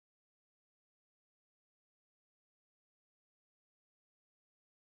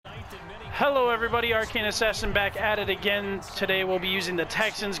Hello everybody, Arcane Assassin back at it again. Today we'll be using the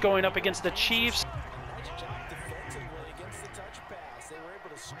Texans going up against the Chiefs.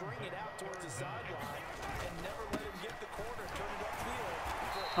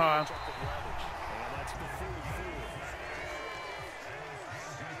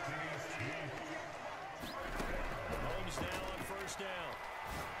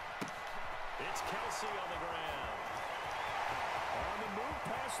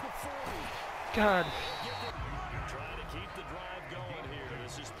 God. Trying to keep the drive going here.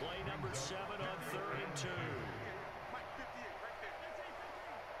 This is play number 7 on 3rd and 2.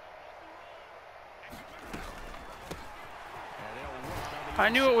 I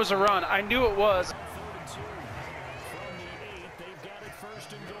knew it was a run. I knew it was. From the 8, they've got it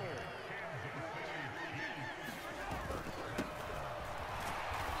 1st and goal.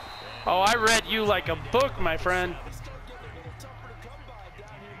 Oh, I read you like a book, my friend.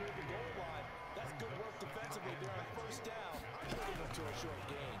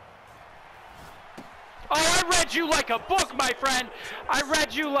 Oh, I read you like a book, my friend. I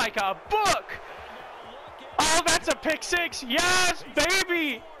read you like a book. Oh, that's a pick 6. Yes,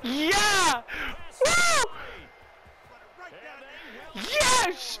 baby. Yeah. Woo.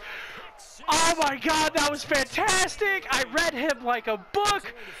 Yes. Oh, my God. That was fantastic. I read him like a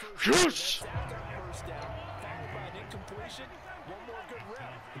book. Yes.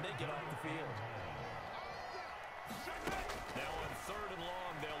 Now on 3rd and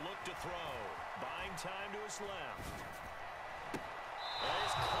long, they'll look to throw. Buying time to his left.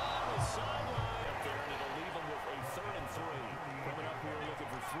 There's caught on the sideline up there, and it'll leave him with a 3rd and 3. Coming up here looking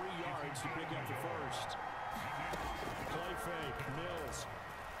for 3 yards to pick up the first. Play fake, Mills.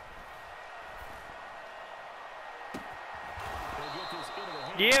 They'll get this into the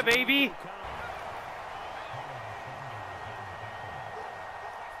hands. Yeah, baby.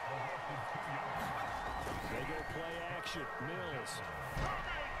 They go play action, Mills.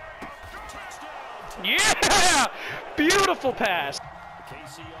 Yeah! Beautiful pass.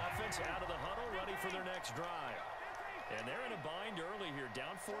 KC offense out of the huddle, ready for their next drive. And they're in a bind early here,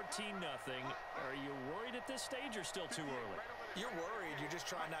 down 14-0. Are you worried at this stage or still too early? You're worried. You're just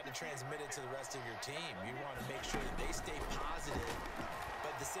trying not to transmit it to the rest of your team. You want to make sure that they stay positive.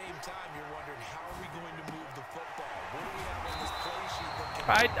 But at the same time, you're wondering, how are we going to move the football? What do we have on this play sheet that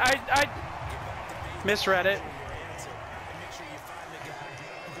can I misread it.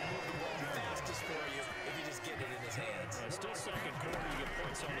 Still second quarter, you get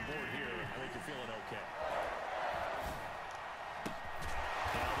points on the board here. I think you're feeling okay.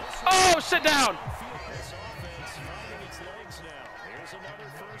 Oh, sit down. This offense finding its legs now. Here's another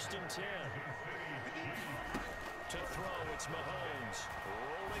 1st and 10. To throw, it's Mahomes.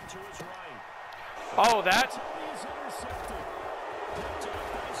 Rolling to his right. Oh, that.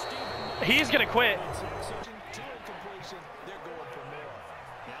 He's going to quit.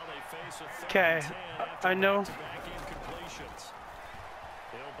 Okay, I know.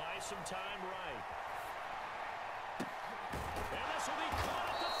 They'll buy some time right. And this will be caught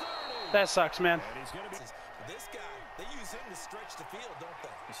at the 30. That sucks, man. And he's going to be This guy, they use him to stretch the field, don't they?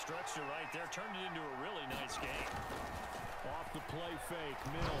 the stretch to right there, turned it into a really nice game. Off the play fake,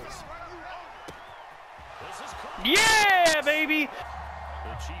 Mills. This is caught. Yeah, baby.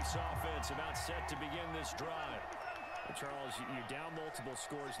 The Chiefs offense about set to begin this drive. Charles, you're down multiple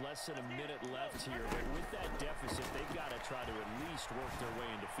scores, less than a minute left here, but with that deficit, they've got to try to at least work their way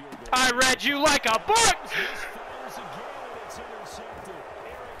into field goal. I read you like a book.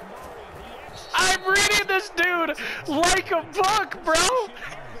 I'm reading this dude like a book, bro.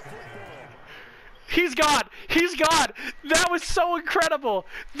 He's gone. He's gone. That was so incredible.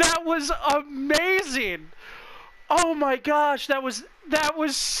 That was amazing. Oh my gosh, that was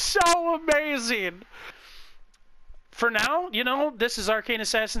so amazing. For now, you know, this is Arcane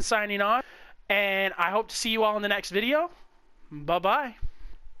Assassin signing off, and I hope to see you all in the next video. Bye-bye.